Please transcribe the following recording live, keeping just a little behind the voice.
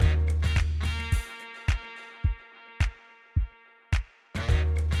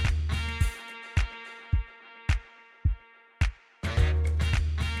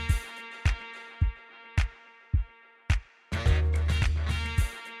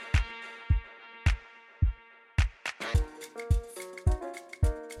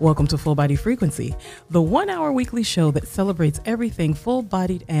Welcome to Full Body Frequency, the 1-hour weekly show that celebrates everything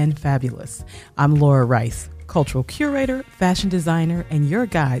full-bodied and fabulous. I'm Laura Rice, cultural curator, fashion designer, and your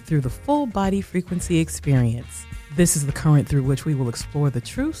guide through the full body frequency experience. This is the current through which we will explore the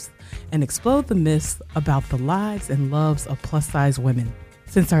truths and explode the myths about the lives and loves of plus-size women.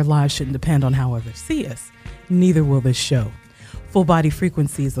 Since our lives shouldn't depend on how others see us, neither will this show. Full Body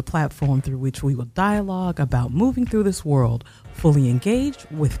Frequency is a platform through which we will dialogue about moving through this world fully engaged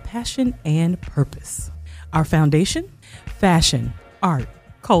with passion and purpose. Our foundation? Fashion, art,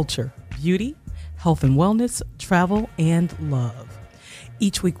 culture, beauty, health and wellness, travel, and love.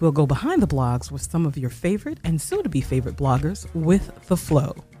 Each week we'll go behind the blogs with some of your favorite and soon-to-be favorite bloggers with The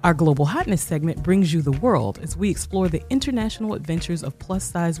Flow. Our Global Hotness segment brings you the world as we explore the international adventures of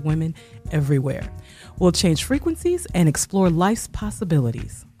plus-size women everywhere. We'll change frequencies and explore life's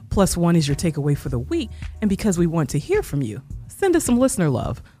possibilities. Plus One is your takeaway for the week, and because we want to hear from you, send us some listener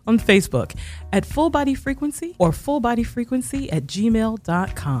love on Facebook at Full Body Frequency or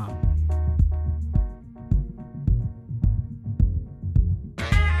fullbodyfrequency@gmail.com.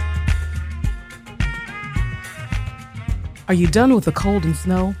 Are you done with the cold and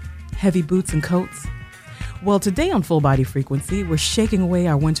snow, heavy boots and coats? Well, today on Full Body Frequency, we're shaking away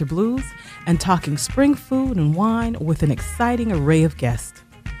our winter blues and talking spring food and wine with an exciting array of guests.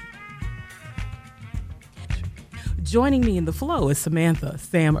 Joining me in the flow is Samantha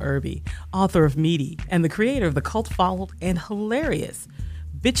Sam Irby, author of Meaty and the creator of the cult-followed and hilarious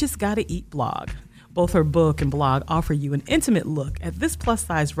Bitches Gotta Eat blog. Both her book and blog offer you an intimate look at this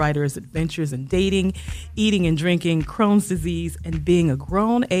plus-size writer's adventures in dating, eating and drinking, Crohn's disease, and being a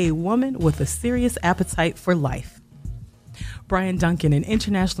grown A woman with a serious appetite for life. Brian Duncan, an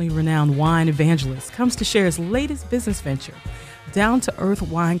internationally renowned wine evangelist, comes to share his latest business venture, down-to-earth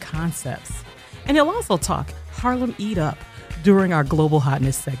wine concepts. And he'll also talk Harlem Eat Up during our Global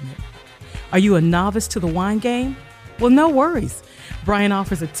Hotness segment. Are you a novice to the wine game? Well, no worries. Brian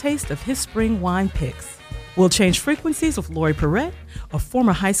offers a taste of his spring wine picks. We'll change frequencies with Lori Perrette, a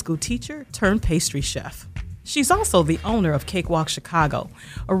former high school teacher turned pastry chef. She's also the owner of Cakewalk Chicago,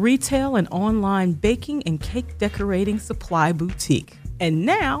 a retail and online baking and cake decorating supply boutique. And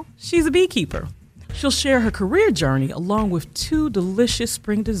now she's a beekeeper. She'll share her career journey along with 2 delicious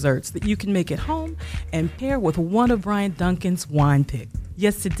spring desserts that you can make at home and pair with one of Brian Duncan's wine picks.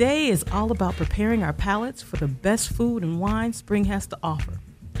 Yes, today is all about preparing our palates for the best food and wine spring has to offer.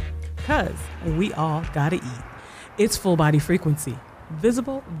 'Cause we all gotta eat. It's Full Body Frequency.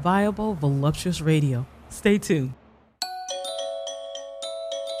 Visible, viable, voluptuous radio. Stay tuned.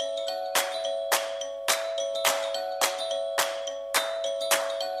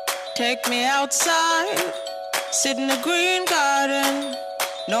 Take me outside, sit in the green garden.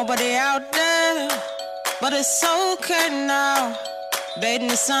 Nobody out there, but it's okay now. Bathe in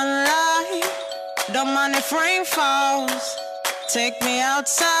the sunlight, don't mind if rain falls. Take me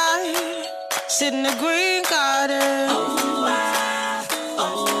outside, sit in the green garden. Oh, I,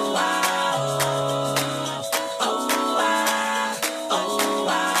 oh, I, oh, I, oh,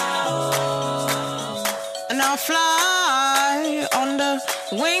 I, oh. And I'll fly on the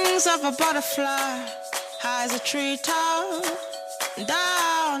wings of a butterfly, high as a treetop,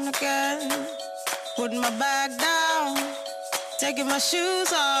 down again. Put my bag down, taking my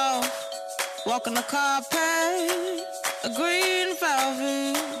shoes off, walking the carpet, a green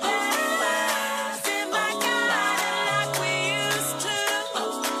velvet. Oh, I feel my God like we used to.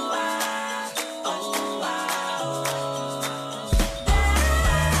 Oh, I, oh, I, oh. Oh, I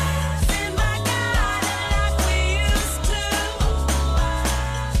feel my God like we used to.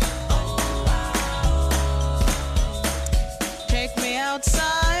 Oh, I, take me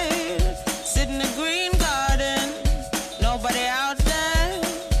outside, sit in the green garden. Nobody out there,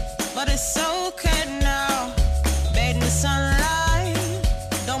 but it's okay now. Bathe in the sunlight,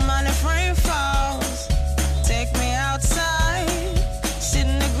 don't mind if rain falls. Take me outside, sit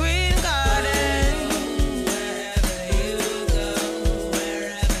in the green garden. Wherever you go,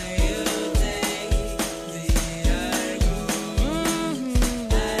 wherever you take me, I go.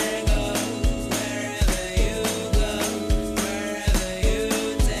 I go wherever you go, wherever you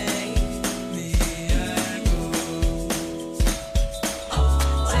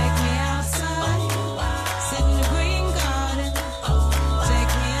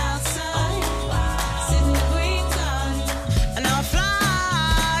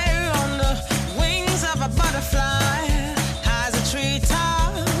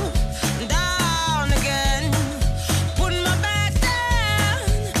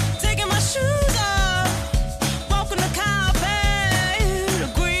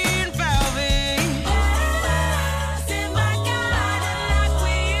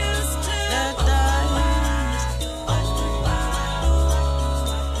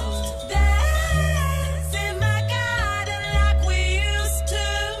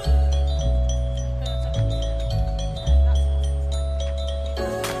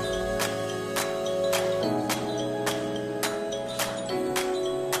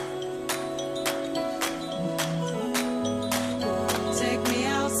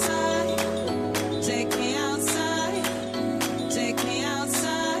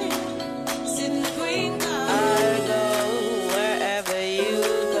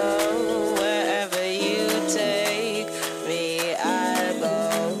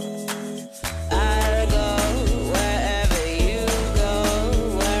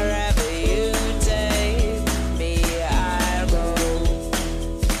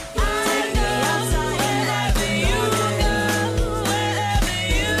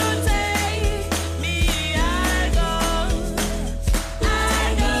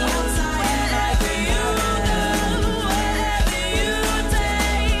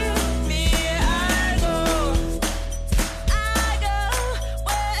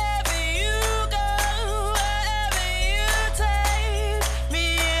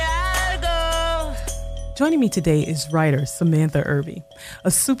Joining me today is writer Samantha Irby, a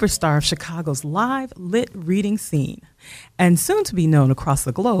superstar of Chicago's live lit reading scene, and soon to be known across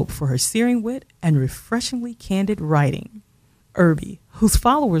the globe for her searing wit and refreshingly candid writing. Irby, whose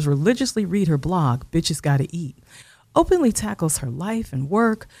followers religiously read her blog, Bitches Gotta Eat, openly tackles her life and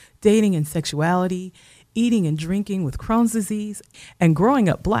work, dating and sexuality, eating and drinking with Crohn's disease, and growing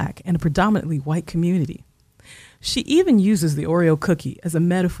up Black in a predominantly white community. She even uses the Oreo cookie as a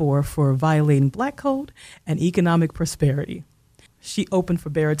metaphor for violating Black code and economic prosperity. She opened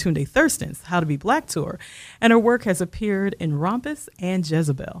for Baratunde Thurston's How to Be Black tour, and her work has appeared in Rompus and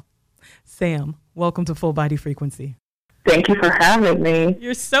Jezebel. Sam, welcome to Full Body Frequency. Thank you for having me.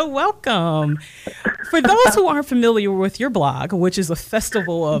 You're so welcome. For those who aren't familiar with your blog, which is a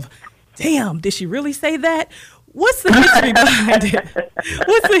festival of, damn, did she really say that? What's the history behind it?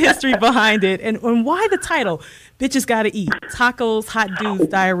 What's the history behind it? And why the title, Bitches Gotta Eat, Tacos, Hot Dudes,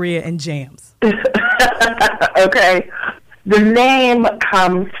 Diarrhea, and Jams? Okay. The name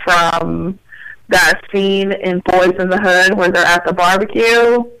comes from that scene in Boys in the Hood where they're at the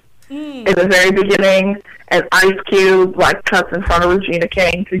barbecue in the very beginning, and Ice Cube, cuts in front of Regina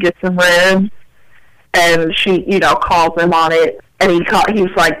King to get some ribs, and she, calls him on it. And he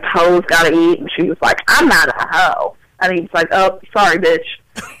was like, hoes gotta eat. And she was like, I'm not a hoe. And he was like, oh, sorry, bitch.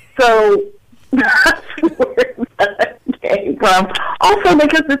 So that's where that came from. Also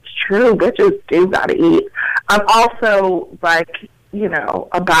because it's true, bitches do gotta eat. I'm also,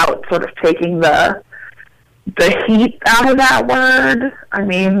 about sort of taking the heat out of that word. I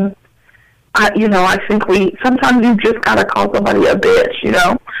mean, I think sometimes you just gotta call somebody a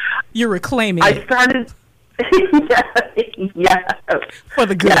bitch, You're reclaiming I started... yes. For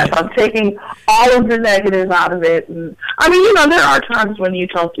the good. Yes, I'm taking all of the negative out of it. And I mean, there are times when you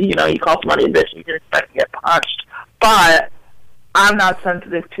call somebody a bitch and you can expect to get punched. But I'm not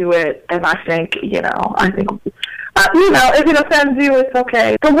sensitive to it, and I think, if it offends you, it's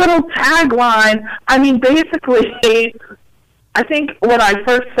okay. The little tagline, I mean, basically, I think when I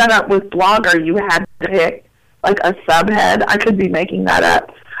first set up with Blogger, you had to pick, a subhead. I could be making that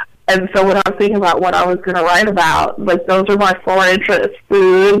up. And so when I was thinking about what I was going to write about, those are my 4 interests: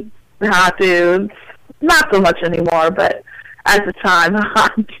 food, hot dudes, not so much anymore, but at the time,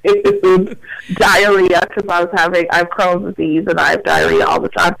 hot dudes, diarrhea, because I have Crohn's disease and I have diarrhea all the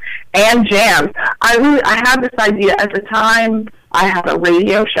time, and jams. I had this idea at the time. I had a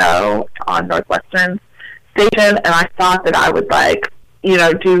radio show on Northwestern station, and I thought that I would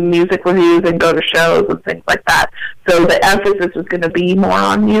do music reviews and go to shows and things like that. So the emphasis was going to be more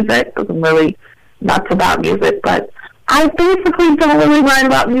on music, because I'm really nuts about music, but I basically don't really write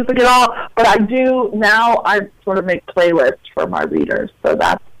about music at all. But I do now. I sort of make playlists for my readers, so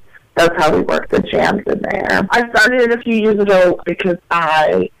that's how we work the jams in there. I started it a few years ago because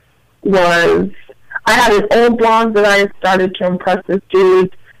I had an old blog that I had started to impress this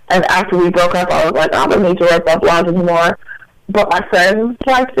dude, and after we broke up, I was like, I don't need to write that blog anymore. But my friends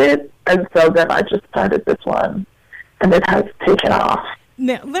liked it, and so then I just started this one, and it has taken off.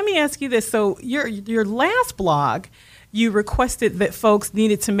 Now, let me ask you this. So your last blog, you requested that folks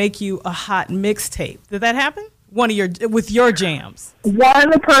needed to make you a hot mixtape. Did that happen? With your jams?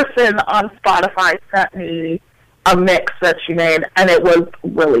 One person on Spotify sent me a mix that she made, and it was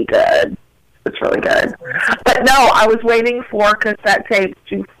really good. It's really good. But no, I was waiting for cassette tapes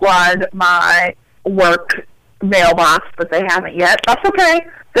to flood my work mailbox, but they haven't yet. That's okay.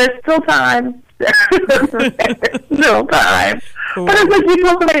 There's still time. There's still time. Cool. But it's you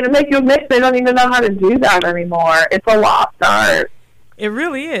tell somebody to make you a mix, they don't even know how to do that anymore. It's a lost art. It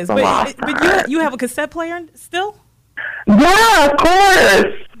really is. But you have a cassette player still? Yeah, of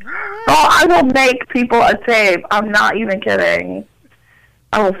course. Oh, I will make people a tape. I'm not even kidding.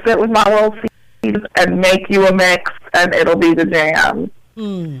 I will sit with my little seeds and make you a mix, and it'll be the jam.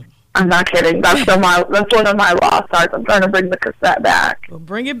 I'm not kidding. That's one of my lost arts. I'm trying to bring the cassette back. Well,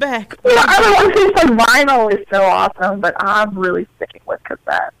 bring it back. Everyone thinks vinyl is so awesome, but I'm really sticking with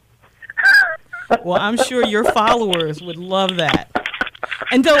cassette. Well, I'm sure your followers would love that.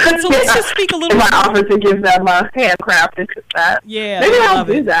 And so let's just speak a little bit. I offer to give them a handcrafted cassette. Yeah, maybe I'll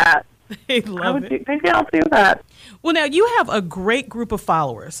do that. They love it. Maybe I'll do that. Well, now you have a great group of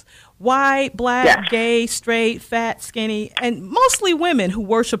followers. White, Black, gay, straight, fat, skinny, and mostly women who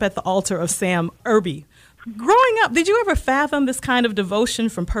worship at the altar of Sam Irby. Growing up, did you ever fathom this kind of devotion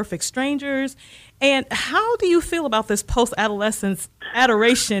from perfect strangers? And how do you feel about this post-adolescence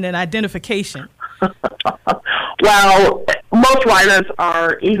adoration and identification? Well, most writers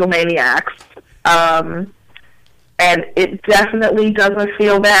are egomaniacs, and it definitely doesn't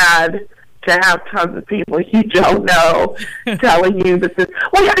feel bad to have tons of people you don't know telling you this is...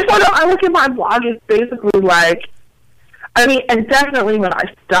 Well, I look at my blog, it's basically like... I mean, and definitely when I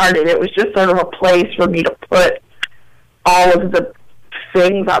started, it was just sort of a place for me to put all of the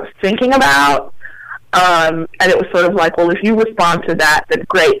things I was thinking about. And it was sort of like, well, if you respond to that, then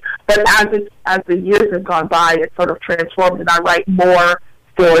great. But as the years have gone by, it's sort of transformed, and I write more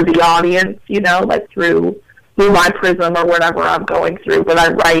for the audience, like through my prism or whatever I'm going through. But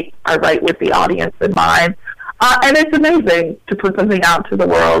I write with the audience in mind. And it's amazing to put something out to the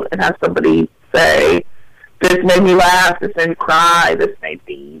world and have somebody say, this made me laugh, this made me cry, this made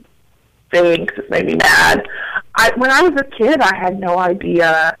me think, this made me mad. When I was a kid, I had no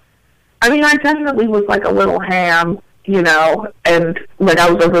idea. I mean, I definitely was like a little ham, and like I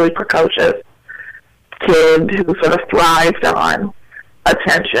was a really precocious kid who sort of thrived on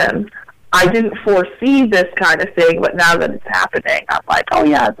attention. I didn't foresee this kind of thing, but now that it's happening, I'm like, oh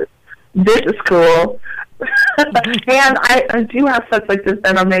yeah, this is cool. And I do have such like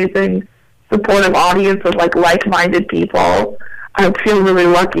an amazing supportive audience of like-minded people. I feel really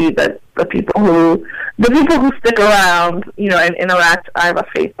lucky that the people who stick around, and interact. I have a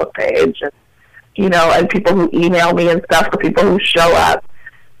Facebook page, and and people who email me and stuff, the people who show up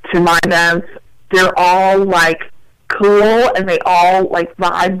to my events, they're all like cool, and they all like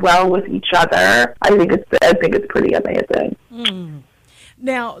vibe well with each other. I think it's pretty amazing.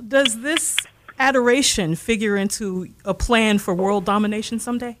 Now, does this adoration figure into a plan for world domination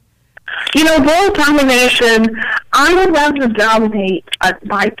someday? World domination, I would love to dominate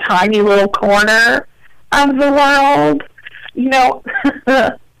my tiny little corner of the world.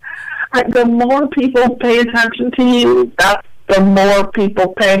 The more people pay attention to you, that's the more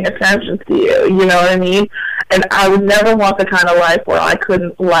people paying attention to you. You know what I mean? And I would never want the kind of life where I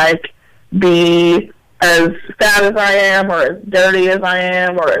couldn't, be as fat as I am, or as dirty as I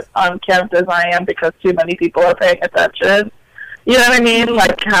am, or as unkempt as I am because too many people are paying attention. You know what I mean?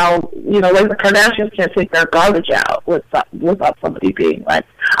 Like how, like the Kardashians can't take their garbage out without somebody being like,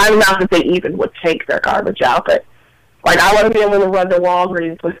 I'm not that they even would take their garbage out, but like I want to be able to run to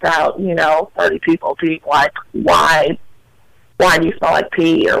Walgreens without, 30 people being like, why do you smell like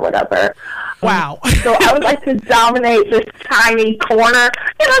pee or whatever? Wow. So I would like to dominate this tiny corner.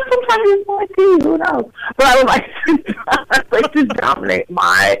 Sometimes you smell like pee, who knows? But I would like to dominate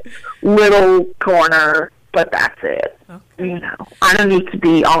my little corner. But that's it. Okay. I don't need to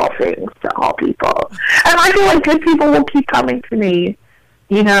be all things to all people. And I feel like good people will keep coming to me.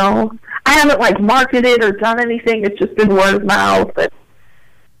 I haven't marketed or done anything. It's just been word of mouth. But,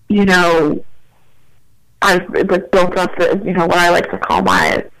 I've built up what I like to call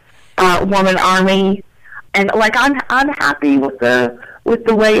my woman army. And I'm happy with the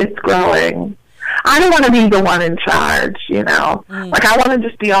way it's growing. I don't want to be the one in charge, I want to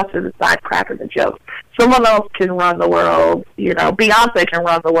just be off to the side cracking the jokes. Someone else can run the world, Beyonce can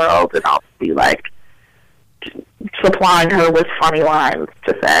run the world, and I'll be supplying her with funny lines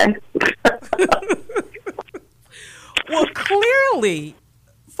to say. Well, clearly,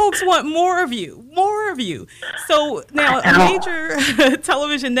 folks want more of you. So now a major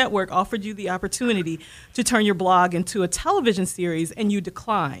television network offered you the opportunity to turn your blog into a television series, and you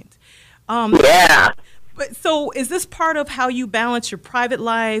declined. Yeah. But so is this part of how you balance your private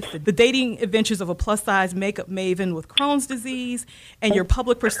life, the dating adventures of a plus-size makeup maven with Crohn's disease, and your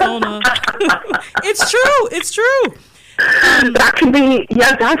public persona? It's true. That could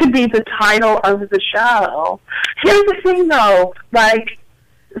be the title of the show. Here's the thing, though.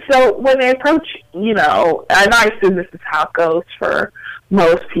 So when they approach, and I assume this is how it goes for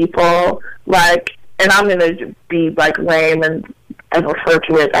most people, and I'm going to be, lame and refer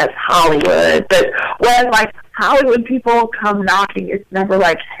to it as Hollywood. But when, Hollywood people come knocking, it's never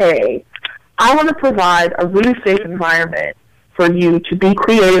hey, I want to provide a really safe environment for you to be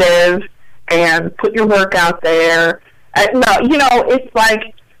creative and put your work out there. No, it's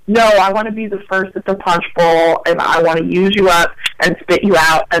no, I want to be the first at the punch bowl, and I want to use you up and spit you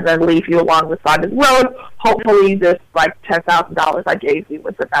out and then leave you along the side of the road. Hopefully this, $10,000 I gave you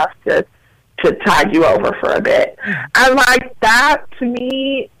was enough to tide you over for a bit. And that, to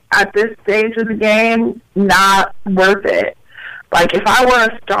me, at this stage of the game, not worth it. If I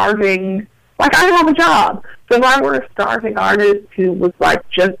were a starving, I don't have a job. So if I were a starving artist who was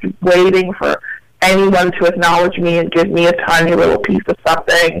just waiting for anyone to acknowledge me and give me a tiny little piece of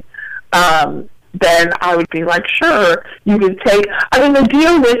something, then I would be sure, you can take, the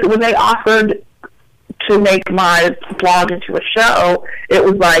deal with when they offered to make my blog into a show, it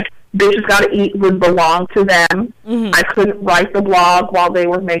was Bitches Gotta Eat would belong to them. Mm-hmm. I couldn't write the blog while they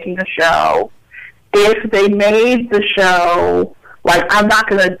were making a show. If they made the show, I'm not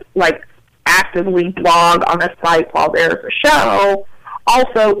going to, actively blog on a site while there's a show.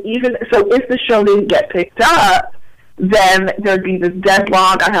 Also, even so, if the show didn't get picked up, then there'd be this dead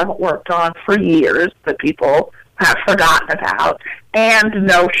blog I haven't worked on for years that people have forgotten about, and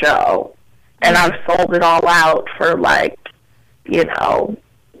no show. And I've sold it all out for, like, you know,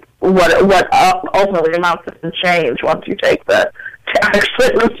 what ultimately amounts to some change once you take the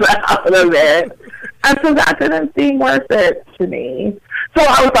taxes out of it. And so that didn't seem worth it to me. So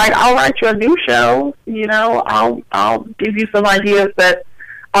I was like, I'll write you a new show. You know, I'll give you some ideas that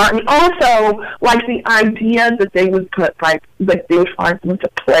aren't. Also, like, the idea that they would put, like they would find someone to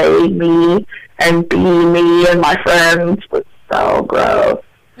play me and be me and my friends was so gross.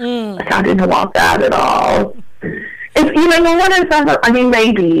 Like, I didn't want that at all. It's, you know, no one has ever, I mean,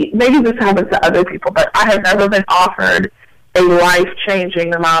 maybe this happens to other people, but I have never been offered a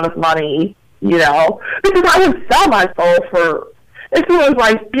life-changing amount of money, you know, because I would sell my soul for, if it was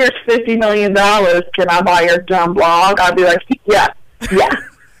like, here's $50 million, can I buy your dumb blog? I'd be like, yes.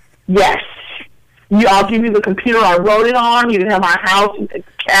 I'll give you the computer I wrote it on, you can have my house, you can take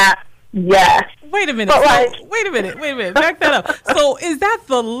the cat, yes. Wait a minute. Wait a minute. Back that up. So is that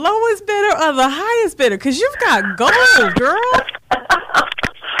the lowest bidder or the highest bidder? Because you've got gold, girl.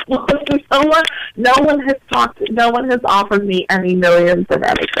 Well, no one has offered me any millions of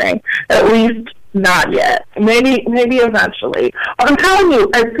anything. At least not yet. Maybe eventually. I'm telling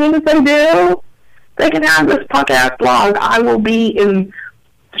you, as soon as they do, they can have this punk-ass blog. I will be in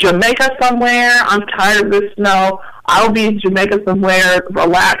Jamaica somewhere. I'm tired of this snow. I'll be in Jamaica somewhere,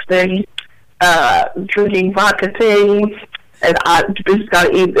 relaxing, drinking vodka things, and I just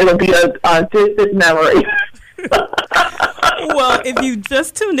gotta eat. It'll be a distant memory. Well, if you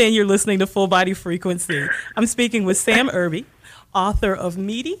just tuned in, you're listening to Full Body Frequency. I'm speaking with Sam Irby, author of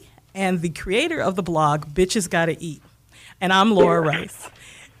Meaty and the creator of the blog Bitches Gotta Eat. And I'm Laura Rice.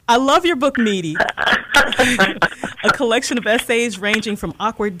 I love your book, Meaty, a collection of essays ranging from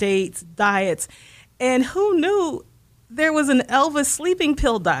awkward dates, diets, and who knew there was an Elvis sleeping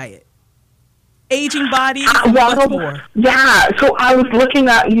pill diet, aging bodies, and much more. Yeah, so I was looking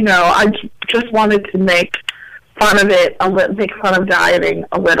at, you know, I just wanted to make fun of it, make fun of dieting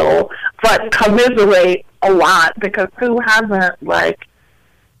a little, but commiserate a lot, because who hasn't, like,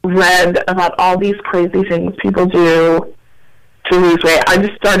 read about all these crazy things people do to lose weight? I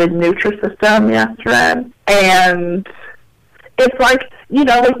just started Nutrisystem yesterday, and it's like, you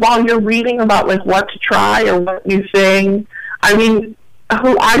know, like, while you're reading about, like, what to try or what new thing, I mean,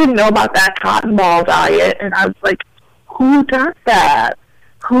 I didn't know about that cotton ball diet, and I was like, who does that?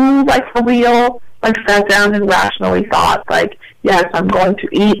 Who, like, for real, like, sat down and rationally thought, like, yes, I'm going to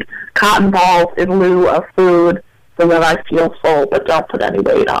eat cotton balls in lieu of food so that I feel full but don't put any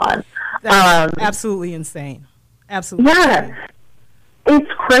weight on. That's absolutely insane. Absolutely. Yeah. Insane.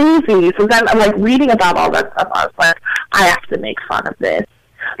 It's crazy. So then I'm, like, reading about all that stuff, I was like, I have to make fun of this.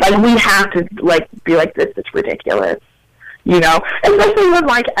 Like, we have to, like, be like, this is ridiculous. You know? Especially when,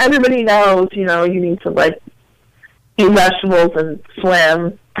 like, everybody knows, you know, you need to, like, eat vegetables and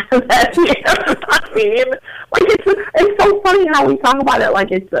swim. I mean, like, it's so funny how we talk about it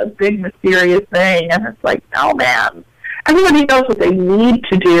like it's a big mysterious thing, and it's like, no, man. Everybody knows what they need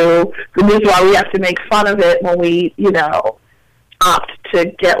to do. This is why we have to make fun of it when we, you know, opt to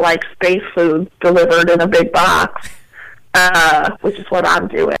get, like, space food delivered in a big box, which is what I'm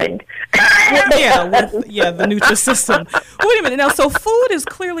doing. The Nutrisystem. Wait a minute. Now, so food is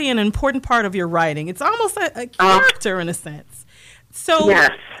clearly an important part of your writing. It's almost a character in a sense. So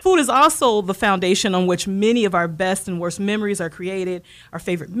yes. Food is also the foundation on which many of our best and worst memories are created, our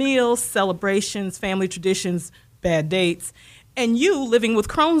favorite meals, celebrations, family traditions, bad dates, and you living with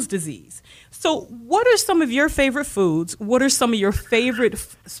Crohn's disease. So what are some of your favorite foods? What are some of your favorite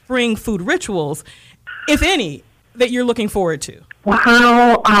spring food rituals, if any, that you're looking forward to?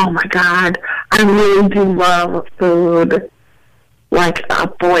 Wow. Oh, my God. I really do love food, like a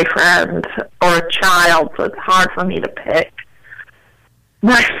boyfriend or a child, so it's hard for me to pick.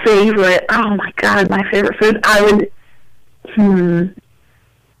 My favorite, oh, my God, my favorite food, I'll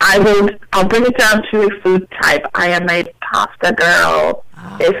bring it down to a food type. I am a pasta girl,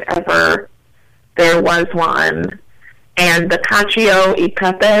 if ever there was one. And the cacio e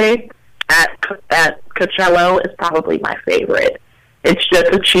pepe at Cocello is probably my favorite. It's just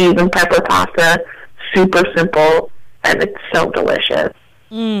a cheese and pepper pasta, super simple, and it's so delicious.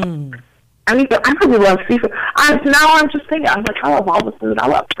 I mean, I really love seafood. Now I'm just thinking, I'm like, I love all the food. I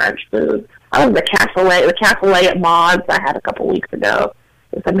love French food. I love the cassoulet. The cassoulet at Maud's I had a couple weeks ago.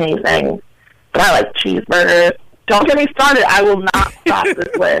 It's amazing. But I like cheeseburgers. Don't get me started. I will not stop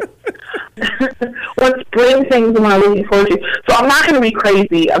this list. What spring things am I looking forward to? So I'm not going to be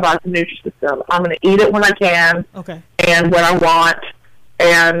crazy about the Nutrisystem. I'm going to eat it when I can, okay, and when I want.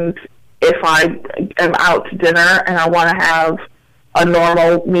 And if I am out to dinner and I want to have a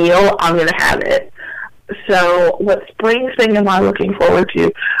normal meal, I'm going to have it. So what spring thing am I looking forward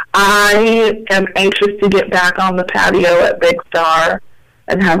to? I am anxious to get back on the patio at Big Star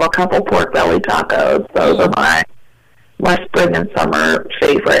and have a couple pork belly tacos. Those are my spring and summer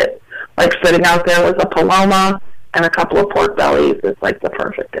favorite. Like sitting out there with a Paloma and a couple of pork bellies is like the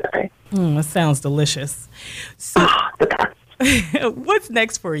perfect day. That sounds delicious. So, The best. what's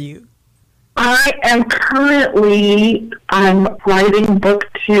next for you? I am I'm writing book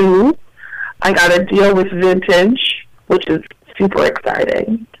 2. I got a deal with Vintage, which is super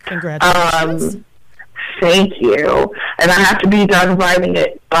exciting. Congratulations. Thank you. And I have to be done writing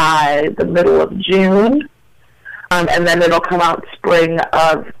it by the middle of June. And then it'll come out spring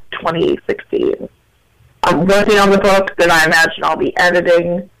of 2016. I'm working on the book, then I imagine I'll be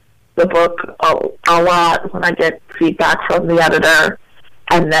editing the book a lot when I get feedback from the editor,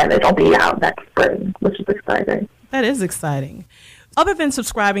 and then it'll be out next spring, which is exciting. That is exciting. Other than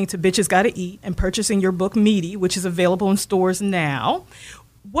subscribing to Bitches Gotta Eat and purchasing your book Meaty, which is available in stores now,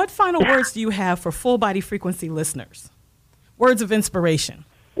 what final words do you have for Full Body Frequency listeners? Words of inspiration.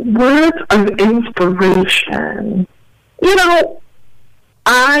 Words of inspiration. You know,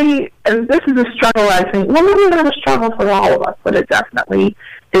 and this is a struggle, I think. Well, maybe not a struggle for all of us, but it definitely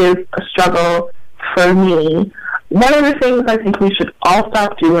is a struggle for me. One of the things I think we should all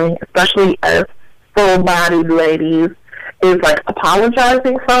stop doing, especially as full-bodied ladies, is like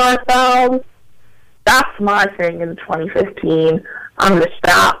apologizing for ourselves. That's my thing in 2015. I'm going to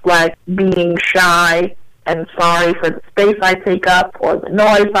stop like being shy and sorry for the space I take up or the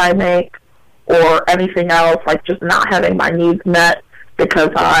noise I make or anything else, like just not having my needs met because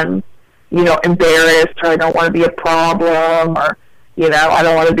I'm, embarrassed or I don't want to be a problem or, I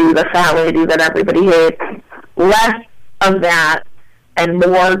don't want to be the fat lady that everybody hates. Less of that and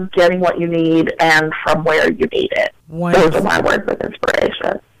more getting what you need and from where you need it. Wonderful. Those are my words of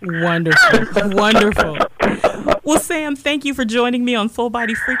inspiration. Wonderful. Wonderful. Well, Sam, thank you for joining me on Full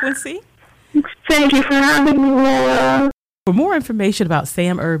Body Frequency. Thank you for having me, Laura. For more information about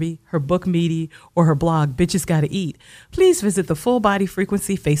Sam Irby, her book Meaty, or her blog Bitches Gotta Eat, please visit the Full Body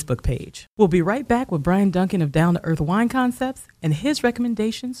Frequency Facebook page. We'll be right back with Brian Duncan of Down to Earth Wine Concepts and his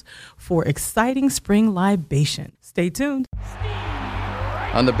recommendations for exciting spring libation. Stay tuned.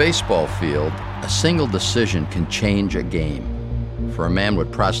 On the baseball field, a single decision can change a game. For a man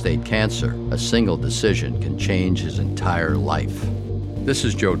with prostate cancer, a single decision can change his entire life. This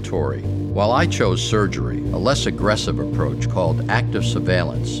is Joe Torre. While I chose surgery, a less aggressive approach called active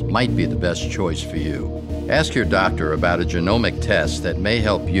surveillance might be the best choice for you. Ask your doctor about a genomic test that may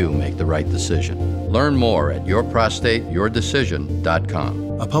help you make the right decision. Learn more at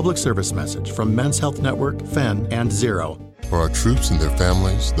yourprostateyourdecision.com. A public service message from Men's Health Network, FEN, and Zero. For our troops and their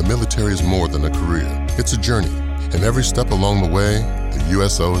families, the military is more than a career. It's a journey, and every step along the way, the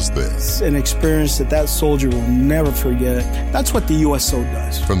USO is there. It's an experience that soldier will never forget. That's what the USO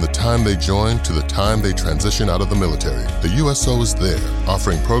does. From the time they join to the time they transition out of the military, the USO is there,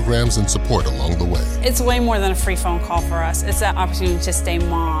 offering programs and support along the way. It's way more than a free phone call for us. It's that opportunity to stay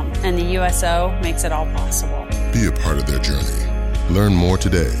mom, and the USO makes it all possible. Be a part of their journey. Learn more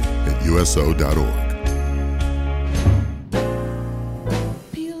today at USO.org.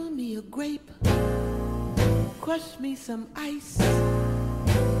 Peel me a grape, crush me some ice,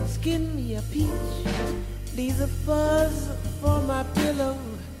 skin me a peach, leave the fuzz for my pillow,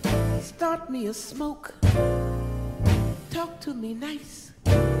 start me a smoke, talk to me nice.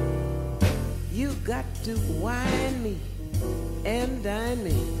 You got to wine me and dine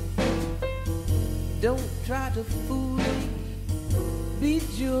me. Don't try to fool me,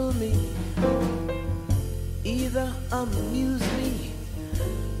 bejewel me. Either amuse me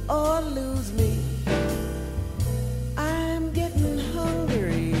or lose me. I'm getting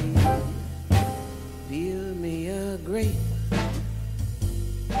hungry. Peel me a grape.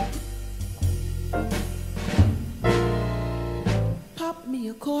 Pop me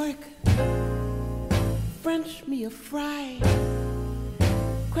a cork. French me a fry.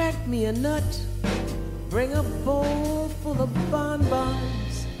 Crack me a nut. Bring a bowl full of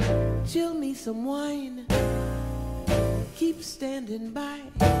bonbons. Chill me some wine. Keep standing by.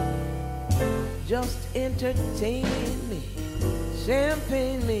 Just entertain me.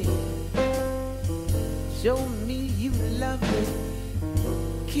 Champagne me. Show me you love me.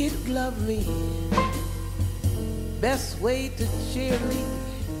 Kid glove me. Best way to cheer me.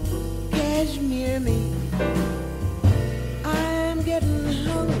 Cashmere me. I'm I'm getting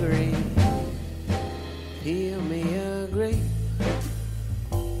hungry. Peel me a grape.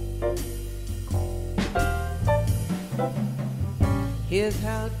 Here's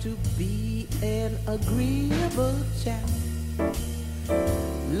how to be an agreeable chap.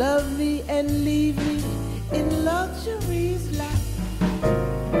 Love me and leave me in luxury's lap.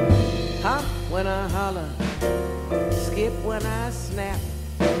 Hop when I holler, skip when I snap.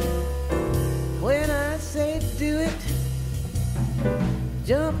 When I say do it,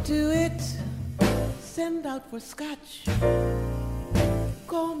 jump to it. Send out for scotch.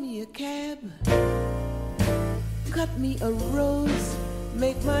 Call me a cab. Cut me a rose.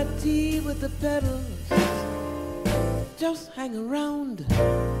 Make my tea with the petals. Just hang around.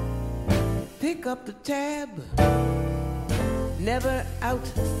 Pick up the tab. Never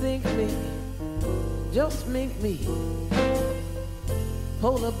outthink me. Just mink me.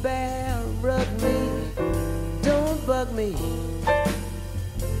 Polar bear, rug me. Don't bug me.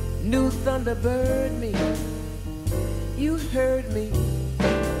 New Thunderbird me. You heard me.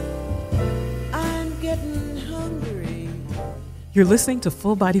 I'm getting hungry. You're listening to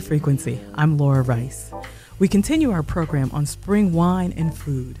Full Body Frequency. I'm Laura Rice. We continue our program on spring wine and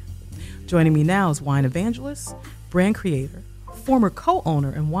food. Joining me now is wine evangelist, brand creator, former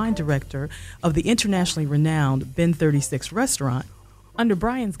co-owner and wine director of the internationally renowned Ben 36 restaurant. Under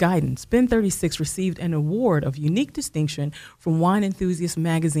Brian's guidance, Ben 36 received an award of unique distinction from Wine Enthusiast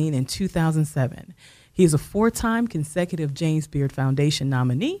magazine in 2007. He is a 4-time consecutive James Beard Foundation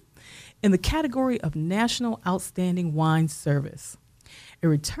nominee in the category of National Outstanding Wine Service. A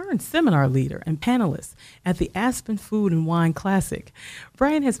returned seminar leader and panelist at the Aspen Food and Wine Classic,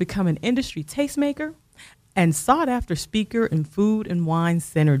 Brian has become an industry tastemaker and sought-after speaker in food and wine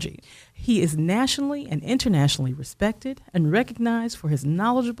synergy. He is nationally and internationally respected and recognized for his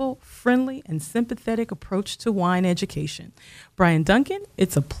knowledgeable, friendly, and sympathetic approach to wine education. Brian Duncan,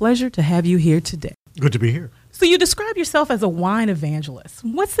 it's a pleasure to have you here today. Good to be here. So you describe yourself as a wine evangelist.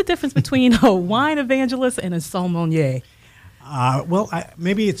 What's the difference between a wine evangelist and a sommelier?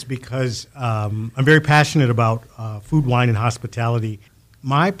 Maybe it's because I'm very passionate about food, wine, and hospitality.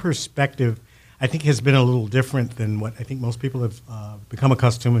 My perspective, I think, has been a little different than what I think most people have become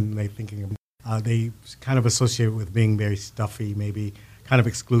accustomed and they kind of associate it with being very stuffy, maybe kind of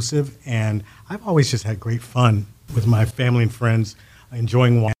exclusive. And I've always just had great fun with my family and friends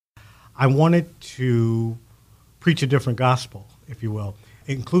enjoying wine. I wanted to preach a different gospel, if you will,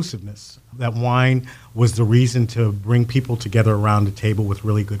 inclusiveness. That wine was the reason to bring people together around a table with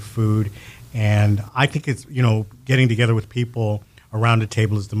really good food. And I think it's, getting together with people around a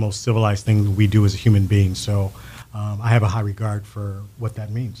table is the most civilized thing we do as a human being. So I have a high regard for what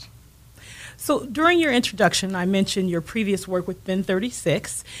that means. So during your introduction, I mentioned your previous work with Ben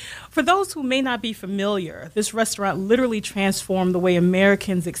 36. For those who may not be familiar, this restaurant literally transformed the way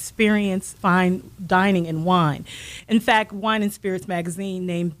Americans experience fine dining and wine. In fact, Wine and Spirits magazine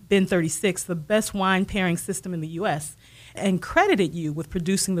named Ben 36 the best wine pairing system in the U.S. and credited you with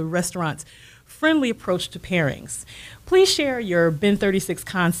producing the restaurant's friendly approach to pairings. Please share your Ben 36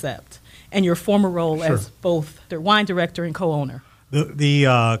 concept and your former role as both the wine director and co-owner.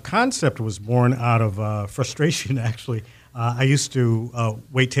 The concept was born out of frustration, actually. I used to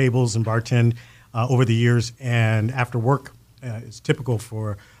wait tables and bartend over the years, and after work, it's typical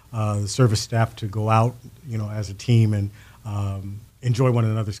for the service staff to go out, as a team and enjoy one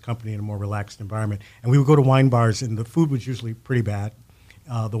another's company in a more relaxed environment. And we would go to wine bars, and the food was usually pretty bad.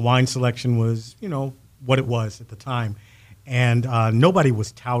 The wine selection was, what it was at the time. And nobody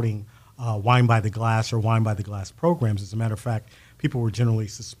was touting wine by the glass or wine by the glass programs. As a matter of fact, people were generally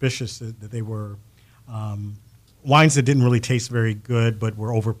suspicious that they were wines that didn't really taste very good but were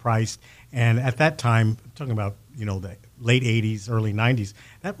overpriced. And at that time, I'm talking about the late 80s, early 90s,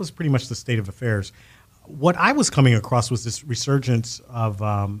 that was pretty much the state of affairs. What I was coming across was this resurgence of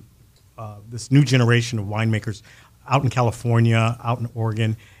this new generation of winemakers out in California, out in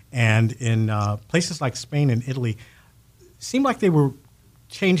Oregon, and in places like Spain and Italy. It seemed like they were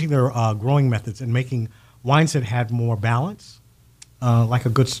changing their growing methods and making wines that had more balance. Like a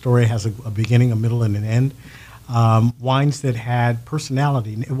good story has a beginning, a middle, and an end. Wines that had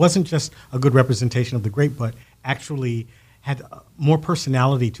personality. It wasn't just a good representation of the grape, but actually had more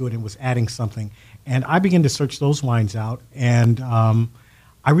personality to it and was adding something. And I began to search those wines out, and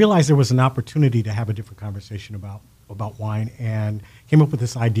I realized there was an opportunity to have a different conversation about wine, and came up with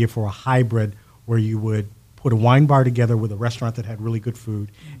this idea for a hybrid where you would put a wine bar together with a restaurant that had really good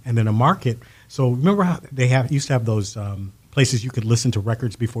food, and then a market. So remember how they used to have those places you could listen to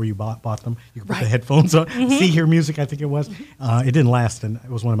records before you bought them. You could put the headphones on, see, hear music, I think it was. It didn't last, and it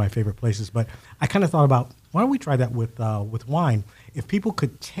was one of my favorite places. But I kind of thought about why don't we try that with wine? If people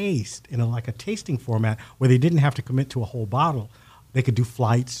could taste in like a tasting format where they didn't have to commit to a whole bottle, they could do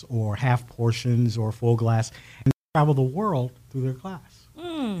flights or half portions or full glass and travel the world through their glass.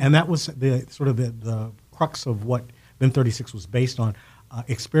 And that was the crux of what Ben 36 was based on,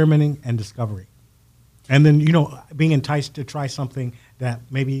 experimenting and discovery. And then, being enticed to try something that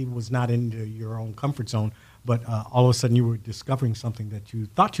maybe was not into your own comfort zone, but all of a sudden you were discovering something that you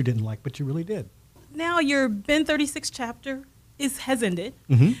thought you didn't like, but you really did. Now your Ben 36 chapter has ended.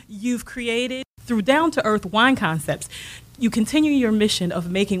 Mm-hmm. You've created, through down-to-earth wine concepts, you continue your mission of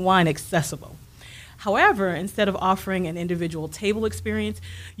making wine accessible. However, instead of offering an individual table experience,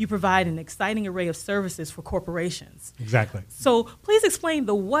 you provide an exciting array of services for corporations. Exactly. So please explain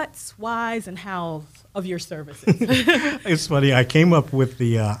the whats, whys, and hows of your services. It's funny. I came up with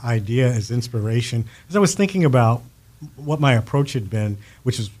the idea as inspiration as I was thinking about what my approach had been,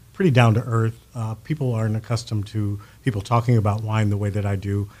 which is pretty down to earth. People aren't accustomed to people talking about wine the way that I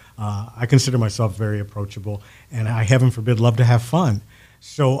do. I consider myself very approachable, and I, heaven forbid, love to have fun.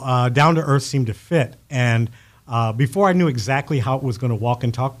 So down to earth seemed to fit. And before I knew exactly how it was going to walk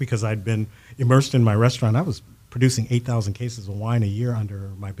and talk, because I'd been immersed in my restaurant, I was producing 8,000 cases of wine a year under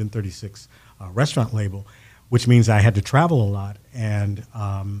my Ben 36 restaurant label, which means I had to travel a lot. And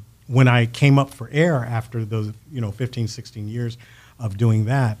when I came up for air after those 15, 16 years of doing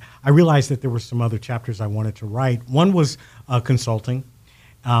that, I realized that there were some other chapters I wanted to write. One was consulting.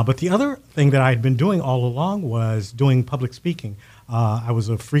 But the other thing that I had been doing all along was doing public speaking. I was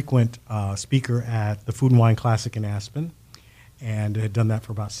a frequent speaker at the Food and Wine Classic in Aspen, and had done that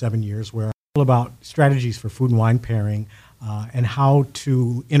for about 7 years, where I'm all about strategies for food and wine pairing and how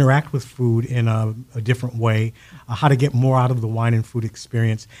to interact with food in a different way, how to get more out of the wine and food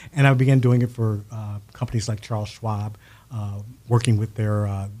experience. And I began doing it for companies like Charles Schwab, working with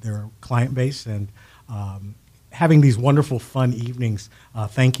their client base and having these wonderful, fun evenings.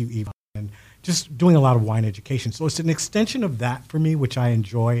 Thank you, Eva. And just doing a lot of wine education. So it's an extension of that for me, which I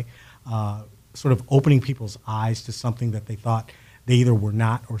enjoy, sort of opening people's eyes to something that they thought they either were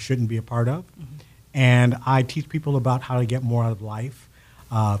not or shouldn't be a part of. Mm-hmm. And I teach people about how to get more out of life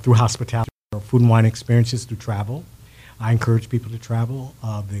through hospitality, or food and wine experiences, through travel. I encourage people to travel,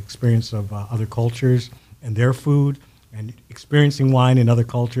 the experience of other cultures and their food, and experiencing wine in other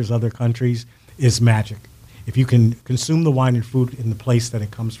cultures, other countries, is magic. If you can consume the wine and food in the place that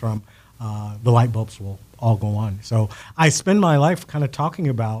it comes from, the light bulbs will all go on. So I spend my life kind of talking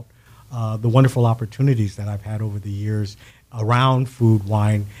about the wonderful opportunities that I've had over the years around food,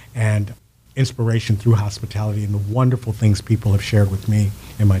 wine, and inspiration through hospitality, and the wonderful things people have shared with me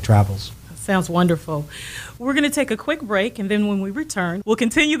in my travels. Sounds wonderful. We're going to take a quick break, and then when we return, we'll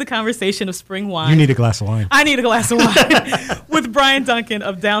continue the conversation of spring wine. You need a glass of wine. I need a glass of wine with Brian Duncan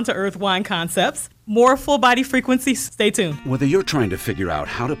of Down to Earth Wine Concepts. More Full Body Frequency. Stay tuned. Whether you're trying to figure out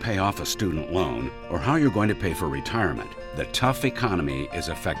how to pay off a student loan or how you're going to pay for retirement, the tough economy is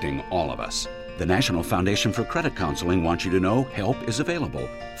affecting all of us. The National Foundation for Credit Counseling wants you to know help is available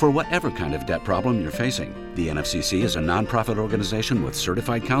for whatever kind of debt problem you're facing. The NFCC is a nonprofit organization with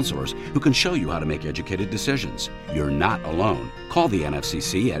certified counselors who can show you how to make educated decisions. You're not alone. Call the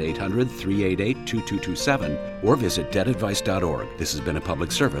NFCC at 800-388-2227 or visit debtadvice.org. This has been a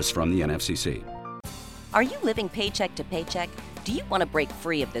public service from the NFCC. Are you living paycheck to paycheck? Do you want to break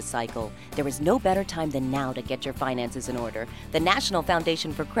free of this cycle? There is no better time than now to get your finances in order. The National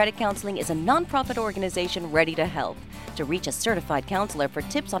Foundation for Credit Counseling is a nonprofit organization ready to help. To reach a certified counselor for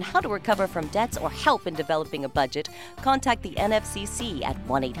tips on how to recover from debts or help in developing a budget, contact the NFCC at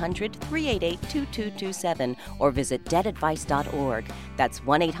 1-800-388-2227 or visit debtadvice.org. That's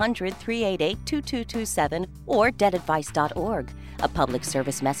 1-800-388-2227 or debtadvice.org. A public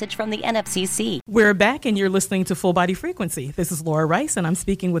service message from the NFCC. We're back, and you're listening to Full Body Frequency. This is Laura Rice, and I'm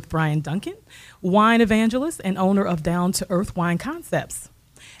speaking with Brian Duncan, wine evangelist and owner of Down to Earth Wine Concepts.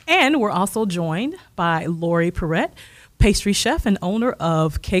 And we're also joined by Lori Perrette, pastry chef and owner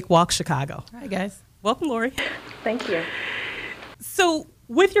of Cakewalk Chicago. Hi, guys. Welcome, Lori. Thank you. So,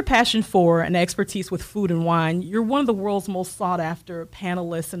 with your passion for and expertise with food and wine, you're one of the world's most sought-after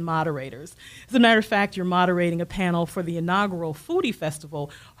panelists and moderators. As a matter of fact, you're moderating a panel for the inaugural foodie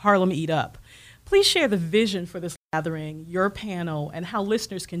festival, Harlem Eat Up. Please share the vision for this gathering, your panel, and how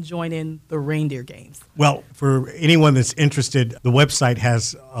listeners can join in the reindeer games. Well, for anyone that's interested, the website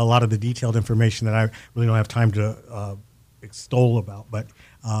has a lot of the detailed information that I really don't have time to extol about, but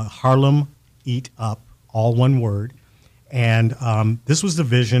Harlem Eat Up, all one word. And this was the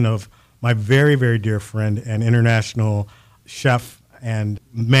vision of my very, very dear friend and international chef and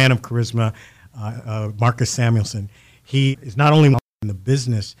man of charisma, Marcus Samuelsson. He is not only in the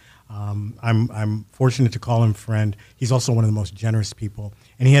business. I'm fortunate to call him friend. He's also one of the most generous people,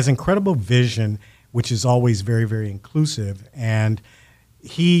 and he has incredible vision, which is always very, very inclusive. And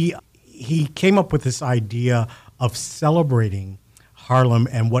he came up with this idea of celebrating Harlem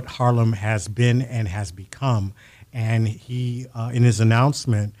and what Harlem has been and has become. And he, in his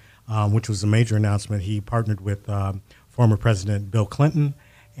announcement, which was a major announcement, he partnered with former President Bill Clinton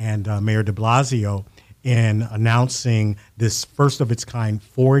and Mayor de Blasio in announcing this first of its kind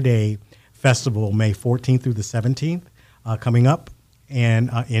 4-day festival, May 14th through the 17th, coming up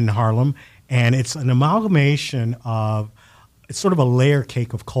and in Harlem. And it's an amalgamation of, it's sort of a layer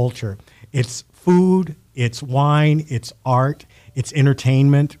cake of culture. It's food, it's wine, it's art, it's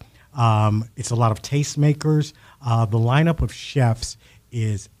entertainment, it's a lot of tastemakers. The lineup of chefs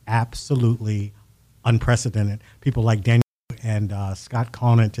is absolutely unprecedented. People like Daniel and Scott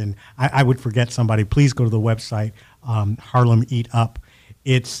Conant, and I would forget somebody. Please go to the website, Harlem Eat Up.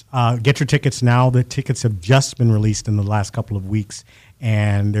 It's get your tickets now. The tickets have just been released in the last couple of weeks,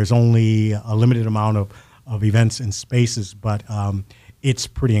 and there's only a limited amount of events and spaces, but it's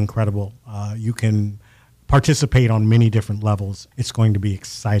pretty incredible. You can participate on many different levels. It's going to be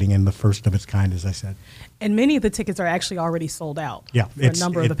exciting and the first of its kind, as I said. And many of the tickets are actually already sold out. Yeah, for a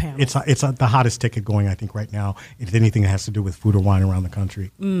number of the panels. It's the hottest ticket going, I think, right now. If anything that has to do with food or wine around the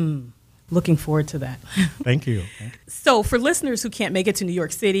country. Looking forward to that. Thank you. So for listeners who can't make it to New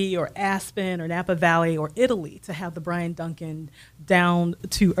York City or Aspen or Napa Valley or Italy to have the Brian Duncan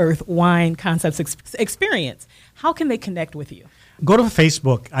down-to-earth wine concepts experience, how can they connect with you? Go to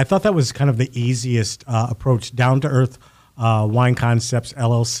Facebook. I thought that was kind of the easiest approach, Down-to-Earth Wine Concepts,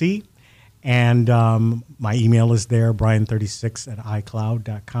 LLC. And my email is there,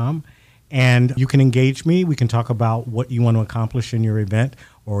 brian36@icloud.com. And you can engage me. We can talk about what you want to accomplish in your event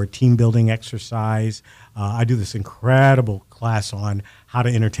or a team building exercise. I do this incredible class on how to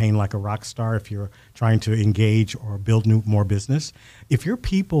entertain like a rock star if you're trying to engage or build more business. If your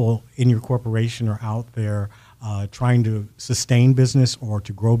people in your corporation are out there trying to sustain business or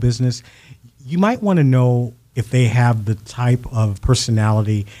to grow business, you might want to know if they have the type of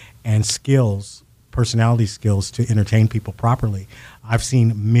personality skills to entertain people properly. I've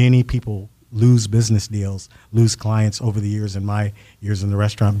seen many people lose business deals, lose clients over the years in my years in the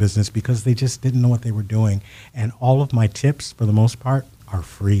restaurant business because they just didn't know what they were doing. And all of my tips, for the most part, are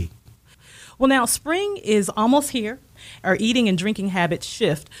free. Well, now spring is almost here. Our eating and drinking habits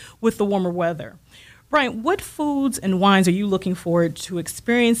shift with the warmer weather. Brian, what foods and wines are you looking forward to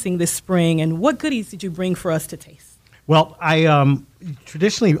experiencing this spring, and what goodies did you bring for us to taste? Well, I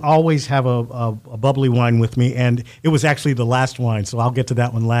traditionally always have a bubbly wine with me, and it was actually the last wine, so I'll get to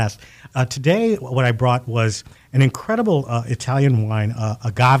that one last. Today, what I brought was an incredible Italian wine,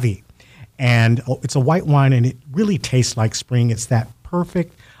 Agave, and it's a white wine, and it really tastes like spring. It's that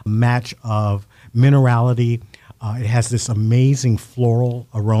perfect match of minerality. It has this amazing floral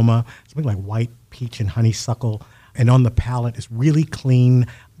aroma, something like white peach and honeysuckle, and on the palate, it's really clean.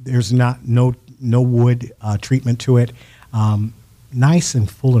 There's no wood treatment to it. Nice and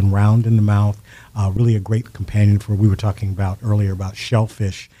full and round in the mouth. Really a great companion for what we were talking about earlier about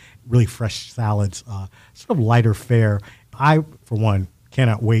shellfish, really fresh salads, sort of lighter fare. I, for one,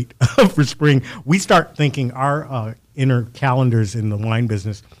 cannot wait for spring. We start thinking our inner calendars in the wine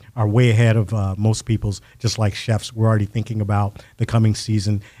business are way ahead of most people's, just like chefs. We're already thinking about the coming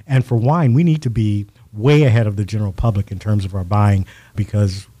season. And for wine, we need to be way ahead of the general public in terms of our buying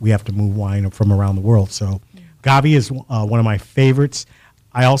because we have to move wine from around the world. So Agave is one of my favorites.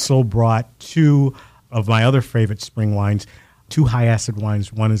 I also brought two of my other favorite spring wines, two high-acid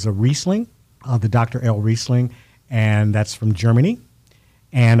wines. One is a Riesling, the Dr. L. Riesling, and that's from Germany.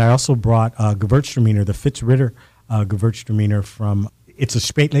 And I also brought Gewürztraminer, the Fitz Ritter Gewürztraminer from, it's a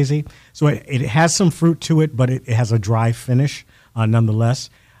Spätlese. So it has some fruit to it, but it has a dry finish nonetheless.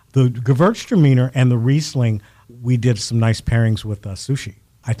 The Gewürztraminer and the Riesling, we did some nice pairings with sushi.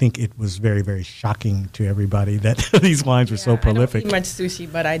 I think it was very, very shocking to everybody that these wines were so prolific. I don't eat much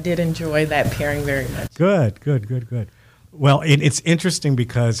sushi, but I did enjoy that pairing very much. Good. Well, it's interesting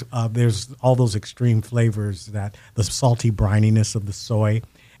because there's all those extreme flavors, that the salty brininess of the soy,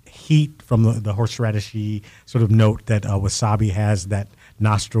 heat from the horseradishy sort of note that wasabi has, that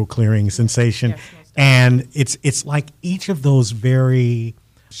nostril clearing sensation. Yes, and it's like each of those very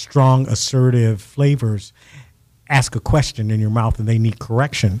strong, assertive flavors ask a question in your mouth and they need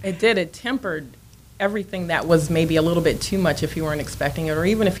correction. It did. It tempered everything that was maybe a little bit too much if you weren't expecting it, or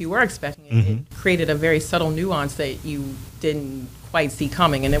even if you were expecting it. Mm-hmm. It created a very subtle nuance that you didn't quite see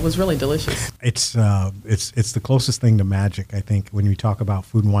coming, and it was really delicious. It's the closest thing to magic, I think, when we talk about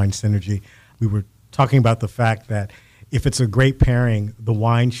food and wine synergy. We were talking about the fact that if it's a great pairing, the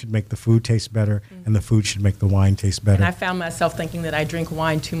wine should make the food taste better, and the food should make the wine taste better. And I found myself thinking that I drink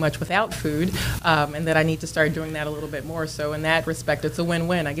wine too much without food, and that I need to start doing that a little bit more. So in that respect, it's a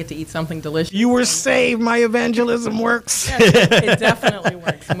win-win. I get to eat something delicious. You were saved. My evangelism works. Yes, it definitely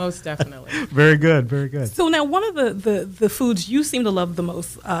works, most definitely. Very good, very good. So now one of the foods you seem to love the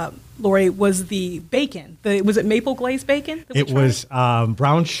most, Lori, was the bacon. Was it maple glazed bacon? It was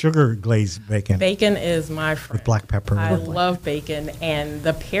brown sugar glazed bacon. Bacon is my friend. With black pepper. I love bacon, and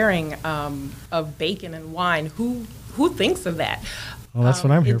the pairing of bacon and wine. Who thinks of that? Well, that's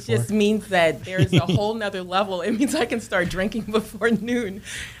what I'm here for. It just means that there's a whole nother level. It means I can start drinking before noon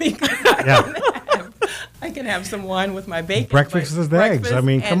because I can have some wine with my bacon. Breakfast with eggs. I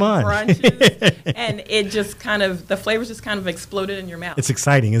mean, come on. Brunches, and it just the flavors just kind of exploded in your mouth. It's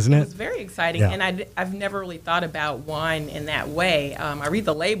exciting, isn't it? It was very exciting, and I've never really thought about wine in that way. I read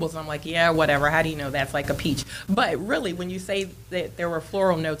the labels, and I'm like, yeah, whatever. How do you know that's like a peach? But really, when you say that there were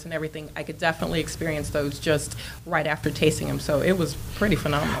floral notes and everything, I could definitely experience those just right after tasting them. So it was pretty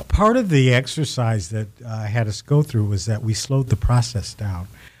phenomenal. Part of the exercise that I had us go through was that we slowed the process down.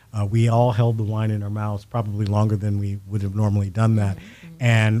 We all held the wine in our mouths probably longer than we would have normally done that.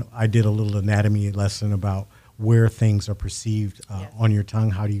 And I did a little anatomy lesson about where things are perceived on your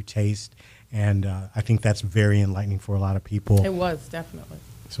tongue, how do you taste. And I think that's very enlightening for a lot of people. It was, definitely.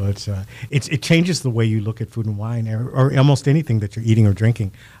 So it changes the way you look at food and wine or almost anything that you're eating or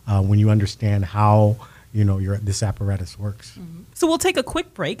drinking when you understand how this apparatus works. So we'll take a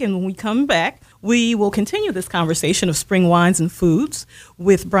quick break, and when we come back, we will continue this conversation of spring wines and foods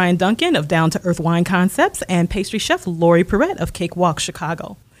with Brian Duncan of Down to Earth Wine Concepts and pastry chef Lori Perrette of Cakewalk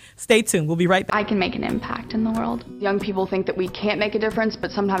Chicago. Stay tuned. We'll be right back. I can make an impact in the world. Young people think that we can't make a difference, but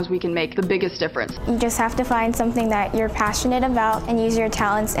sometimes we can make the biggest difference. You just have to find something that you're passionate about and use your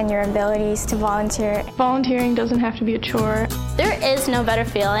talents and your abilities to volunteer. Volunteering doesn't have to be a chore. There is no better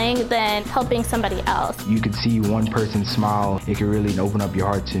feeling than helping somebody else. You could see one person smile. It could really open up your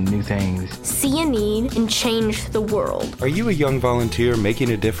heart to new things. See a need and change the world. Are you a young volunteer making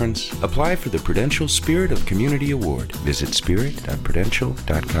a difference? Apply for the Prudential Spirit of Community Award. Visit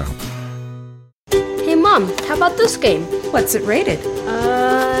spirit.prudential.com. Hey Mom, how about this game? What's it rated?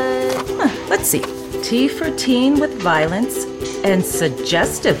 Let's see. T for teen with violence and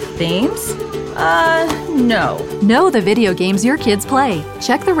suggestive themes? No. Know the video games your kids play.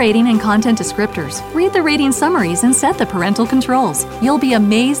 Check the rating and content descriptors. Read the rating summaries and set the parental controls. You'll be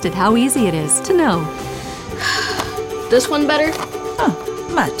amazed at how easy it is to know. This one better?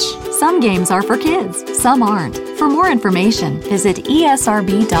 Much. Some games are for kids, some aren't. For more information, visit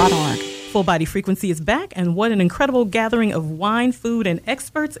esrb.org. Full Body Frequency is back, and what an incredible gathering of wine, food, and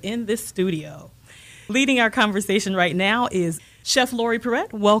experts in this studio. Leading our conversation right now is Chef Lori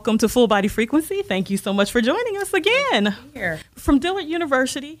Perrette. Welcome to Full Body Frequency. Thank you so much for joining us again. Here. From Dillard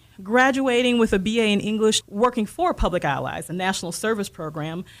University, graduating with a BA in English, working for Public Allies, a national service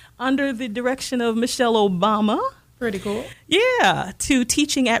program under the direction of Michelle Obama. Pretty cool. Yeah, to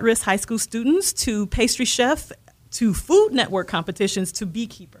teaching at-risk high school students, to pastry chef, to Food Network competitions, to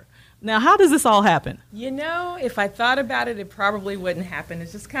beekeeper. Now, how does this all happen? If I thought about it, it probably wouldn't happen.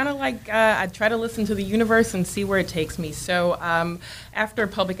 It's just kind of like I try to listen to the universe and see where it takes me. So after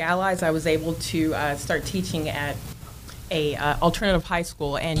Public Allies, I was able to start teaching at a alternative high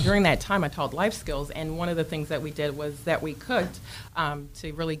school, and during that time I taught life skills, and one of the things that we did was that we cooked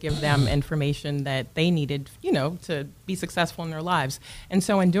to really give them information that they needed, to be successful in their lives. And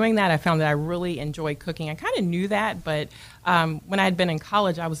so in doing that, I found that I really enjoyed cooking. I kind of knew that, but when I had been in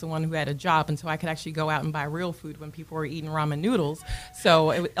college, I was the one who had a job, and so I could actually go out and buy real food when people were eating ramen noodles.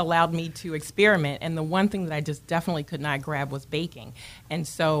 So it allowed me to experiment, and the one thing that I just definitely could not grab was baking. And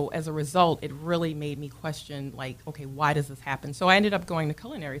so as a result, it really made me question, okay, why does this happen? So I ended up going to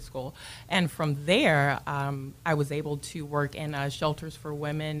culinary school, and from there, I was able to work in shelters for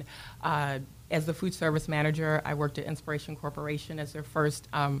women. As the food service manager, I worked at Inspiration Corporation as their first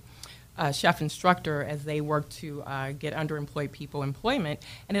chef instructor as they worked to get underemployed people employment,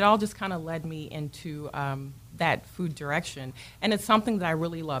 and it all just kind of led me into that food direction. And it's something that I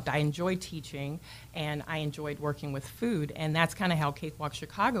really loved. I enjoyed teaching, and I enjoyed working with food, and that's kind of how Cakewalk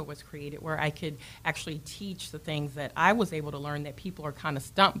Chicago was created, where I could actually teach the things that I was able to learn that people are kind of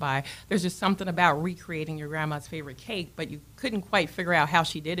stumped by. There's just something about recreating your grandma's favorite cake, but you couldn't quite figure out how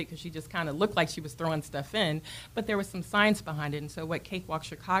she did it because she just kind of looked like she was throwing stuff in, but there was some science behind it. And so what Cakewalk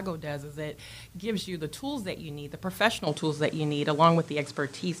Chicago does is it gives you the tools that you need, the professional tools that you need, along with the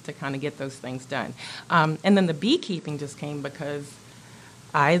expertise to kind of get those things done. And then the beekeeping just came because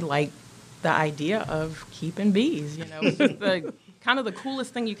I like the idea of keeping bees. It's just kind of the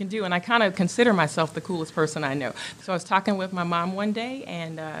coolest thing you can do, and I kind of consider myself the coolest person I know. So I was talking with my mom one day,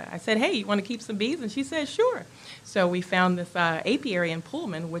 and I said, hey, you want to keep some bees? And she said, sure. So we found this apiary in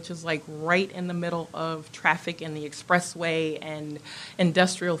Pullman, which is like right in the middle of traffic and the expressway and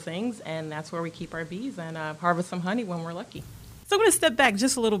industrial things, and that's where we keep our bees and harvest some honey when we're lucky. So I'm going to step back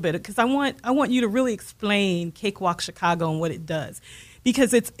just a little bit because I want you to really explain Cakewalk Chicago and what it does.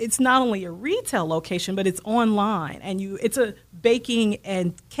 Because it's not only a retail location, but it's online, and it's a baking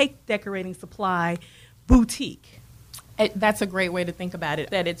and cake decorating supply boutique. That's a great way to think about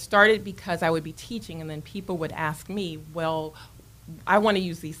it. That it started because I would be teaching, and then people would ask me, well, I want to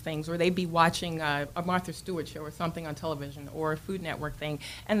use these things, or they'd be watching a Martha Stewart show or something on television or a Food Network thing,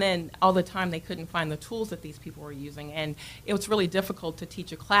 and then all the time they couldn't find the tools that these people were using, and it was really difficult to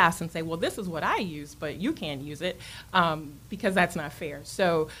teach a class and say, well, this is what I use, but you can't use it, because that's not fair.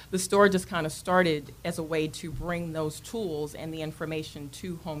 So the store just kind of started as a way to bring those tools and the information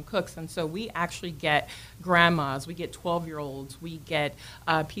to home cooks, and so we actually get grandmas, we get 12-year-olds, we get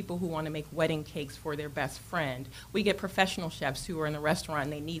people who want to make wedding cakes for their best friend, we get professional chefs who are in the restaurant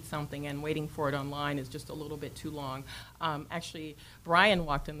and they need something and waiting for it online is just a little bit too long. Actually, Brian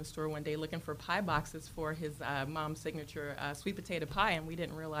walked in the store one day looking for pie boxes for his mom's signature sweet potato pie, and we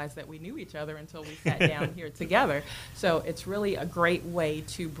didn't realize that we knew each other until we sat down here together. So it's really a great way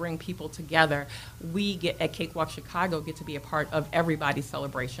to bring people together. We at Cakewalk Chicago get to be a part of everybody's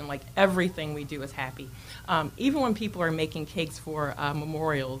celebration. Like, everything we do is happy. Even when people are making cakes for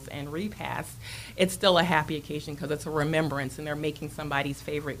memorials and repasts, it's still a happy occasion because it's a remembrance and they're making somebody's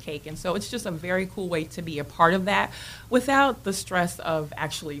favorite cake. And so it's just a very cool way to be a part of that without the stress of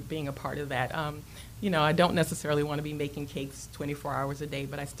actually being a part of that. I don't necessarily want to be making cakes 24 hours a day,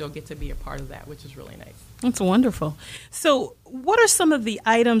 but I still get to be a part of that, which is really nice. That's wonderful. So what are some of the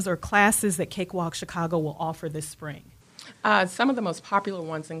items or classes that Cakewalk Chicago will offer this spring? Some of the most popular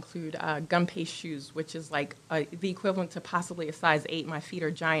ones include gum paste shoes, which is like the equivalent to possibly a size 8. My feet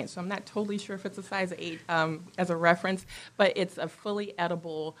are giant, so I'm not totally sure if it's a size 8 as a reference, but it's a fully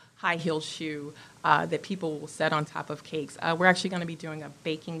edible high-heel shoe that people will set on top of cakes. We're actually going to be doing a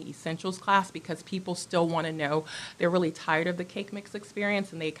baking essentials class because people still want to know. They're really tired of the cake mix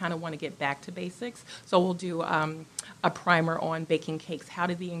experience, and they kind of want to get back to basics. So we'll do a primer on baking cakes. How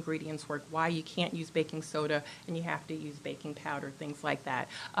do the ingredients work? Why you can't use baking soda and you have to use baking powder, things like that.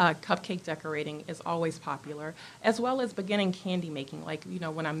 Cupcake decorating is always popular, as well as beginning candy making. Like,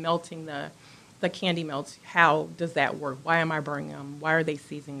 when I'm melting the candy melts, how does that work? Why am I burning them? Why are they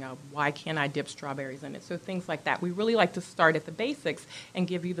seizing up? Why can't I dip strawberries in it? So things like that. We really like to start at the basics and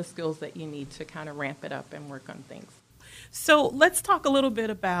give you the skills that you need to kind of ramp it up and work on things. So let's talk a little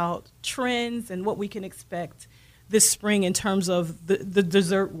bit about trends and what we can expect this spring in terms of the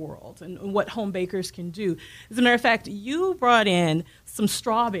dessert world and what home bakers can do. As a matter of fact, you brought in some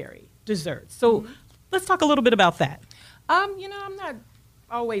strawberry desserts. So let's talk a little bit about that. I'm not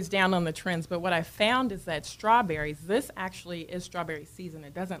always down on the trends, but what I found is that strawberries, this actually is strawberry season.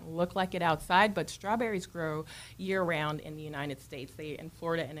 It doesn't look like it outside, but strawberries grow year-round in the United States, in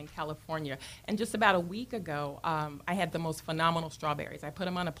Florida and in California. And just about a week ago, I had the most phenomenal strawberries. I put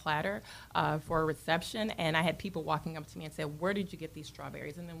them on a platter for a reception, and I had people walking up to me and said, where did you get these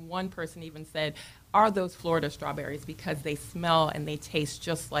strawberries? And then one person even said, are those Florida strawberries? Because they smell and they taste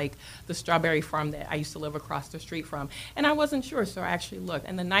just like the strawberry farm that I used to live across the street from. And I wasn't sure, so I actually looked.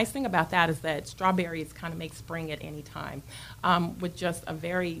 And the nice thing about that is that strawberries kind of make spring at any time with just a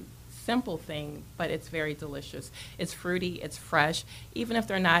very simple thing, but it's very delicious. It's fruity, it's fresh. Even if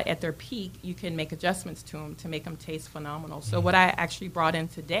they're not at their peak, you can make adjustments to them to make them taste phenomenal. So what I actually brought in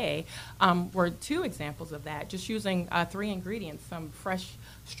today were 2 examples of that, just using 3 ingredients, some fresh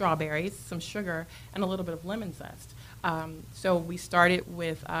strawberries, some sugar, and a little bit of lemon zest. So we started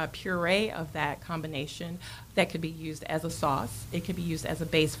with a puree of that combination that could be used as a sauce. It could be used as a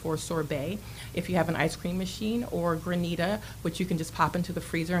base for sorbet. If you have an ice cream machine or granita, which you can just pop into the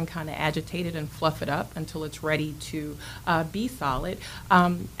freezer and kind of agitate it and fluff it up until it's ready to be solid.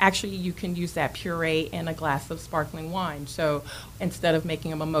 Actually, you can use that puree in a glass of sparkling wine. So instead of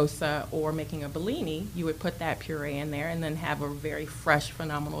making a mimosa or making a Bellini, you would put that puree in there and then have a very fresh,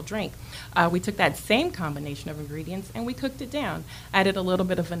 phenomenal drink. We took that same combination of ingredients and we cooked it down. Added a little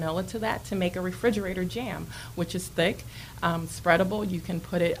bit of vanilla to that to make a refrigerator jam, which is thick, spreadable. You can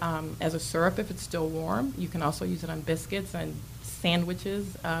put it as a syrup if it's still warm. You can also use it on biscuits and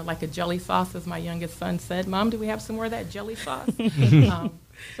sandwiches, like a jelly sauce, as my youngest son said. Mom, do we have some more of that jelly sauce?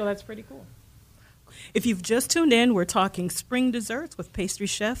 So that's pretty cool. If you've just tuned in, we're talking spring desserts with pastry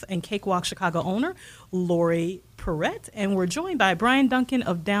chef and Cakewalk Chicago owner Lori Perrette, and we're joined by Brian Duncan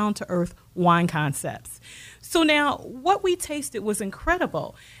of Down to Earth Wine Concepts. So now, what we tasted was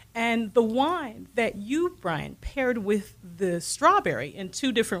incredible, and the wine that you, Brian, paired with the strawberry in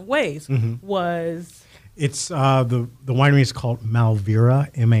two different ways was... It's the winery is called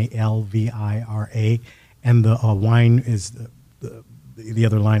Malvira, Malvira, and the wine is the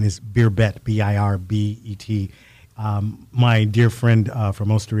other line is Birbet, Birbet. My dear friend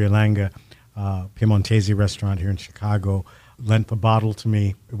from Osteria Langa, Piemontese restaurant here in Chicago, lent the bottle to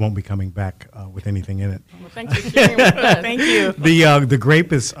me. It won't be coming back with anything in it. Well, thanks for sharing with us. Thank you. The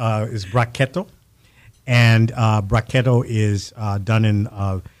grape is Bracchetto, and Bracchetto is done in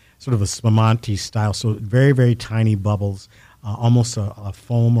sort of a Spumante style, so very, very tiny bubbles, almost a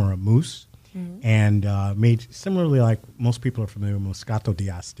foam or a mousse, and made similarly like most people are familiar with Moscato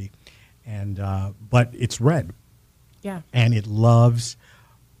d'Asti, and but it's red. Yeah. And it loves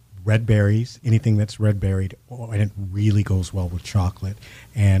red berries, anything that's red berried, and it really goes well with chocolate.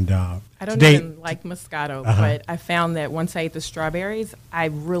 And I don't even like Moscato, but I found that once I ate the strawberries, I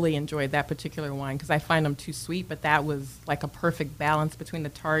really enjoyed that particular wine because I find them too sweet, but that was like a perfect balance between the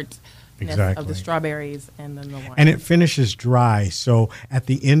tartness of the strawberries and then the wine. And it finishes dry, so at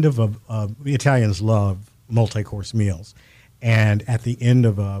the end of the Italians love multi-course meals, and at the end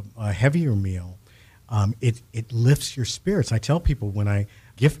of a heavier meal, it lifts your spirits. I tell people when I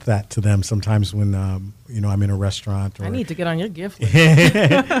gift that to them sometimes when I'm in a restaurant. Or, I need to get on your gift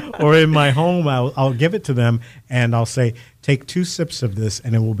list. Or in my home, I'll give it to them and I'll say, take 2 sips of this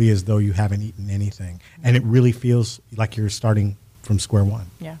and it will be as though you haven't eaten anything. And it really feels like you're starting from square one.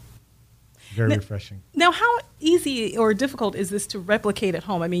 Yeah. Very refreshing. Now, how easy or difficult is this to replicate at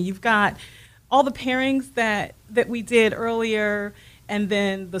home? I mean, you've got all the pairings that we did earlier and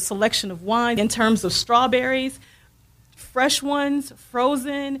then the selection of wine in terms of strawberries. Fresh ones,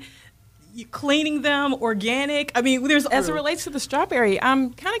 frozen, you cleaning them, organic. I mean, there's... As it relates to the strawberry,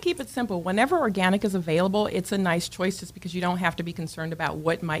 kind of keep it simple. Whenever organic is available, it's a nice choice just because you don't have to be concerned about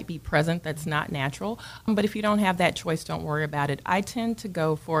what might be present that's not natural. But if you don't have that choice, don't worry about it. I tend to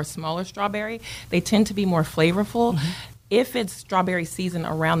go for a smaller strawberry. They tend to be more flavorful. If it's strawberry season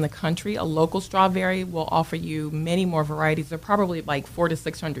around the country, a local strawberry will offer you many more varieties. There are probably like 400 to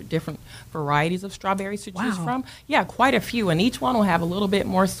 600 different varieties of strawberries to choose from. Yeah, quite a few, and each one will have a little bit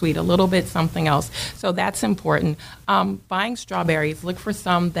more sweet, a little bit something else. So that's important. Buying strawberries, look for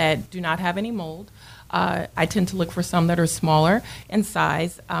some that do not have any mold. I tend to look for some that are smaller in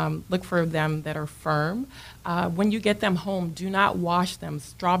size. Look for them that are firm. When you get them home, do not wash them.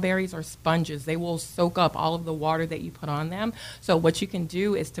 Strawberries are sponges. They will soak up all of the water that you put on them. So what you can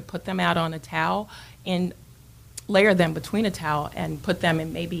do is to put them out on a towel and layer them between a towel and put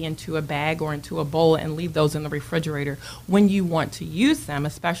them maybe into a bag or into a bowl and leave those in the refrigerator. When you want to use them,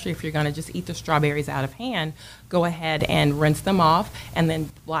 especially if you're going to just eat the strawberries out of hand, go ahead and rinse them off and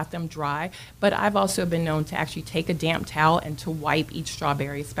then blot them dry. But I've also been known to actually take a damp towel and to wipe each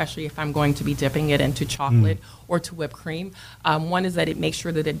strawberry, especially if I'm going to be dipping it into chocolate or to whipped cream. One is that it makes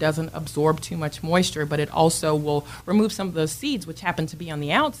sure that it doesn't absorb too much moisture, but it also will remove some of those seeds, which happen to be on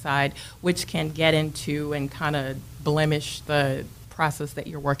the outside, which can get into and kind of blemish the process that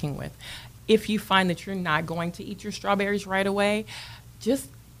you're working with. If you find that you're not going to eat your strawberries right away, just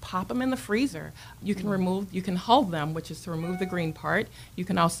pop them in the freezer. You can hull them, which is to remove the green part. You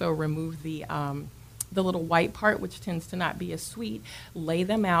can also remove the little white part, which tends to not be as sweet. Lay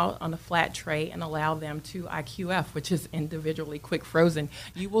them out on a flat tray and allow them to IQF, which is individually quick frozen.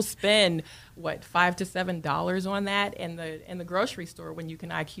 You will spend $5 to $7 on that in the grocery store when you can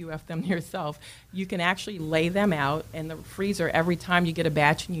IQF them yourself. You can actually lay them out in the freezer every time you get a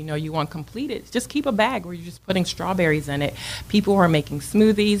batch and you want completed. Just keep a bag where you're just putting strawberries in it. People who are making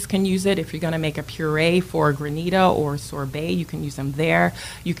smoothies can use it. If you're going to make a puree for granita or sorbet, you can use them there.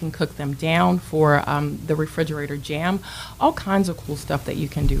 You can cook them down for the refrigerator jam. All kinds of cool stuff that you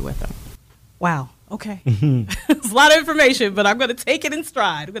can do with them. Wow. Okay. It's a lot of information, but I'm going to take it in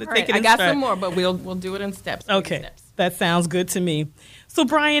stride. I got some more, but we'll do it in steps. Okay. That sounds good to me. So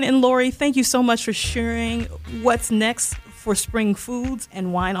Brian and Lori, thank you so much for sharing what's next for spring foods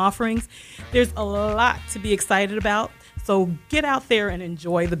and wine offerings. There's a lot to be excited about, so get out there and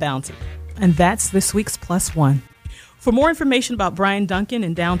enjoy the bounty. And that's this week's Plus One. For more information about Brian Duncan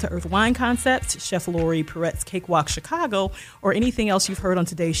and Down to Earth Wine Concepts, Chef Lori Perrette's Cakewalk Chicago, or anything else you've heard on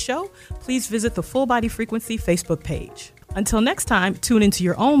today's show, please visit the Full Body Frequency Facebook page. Until next time, tune into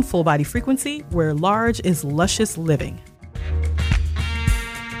your own Full Body Frequency, where large is luscious living.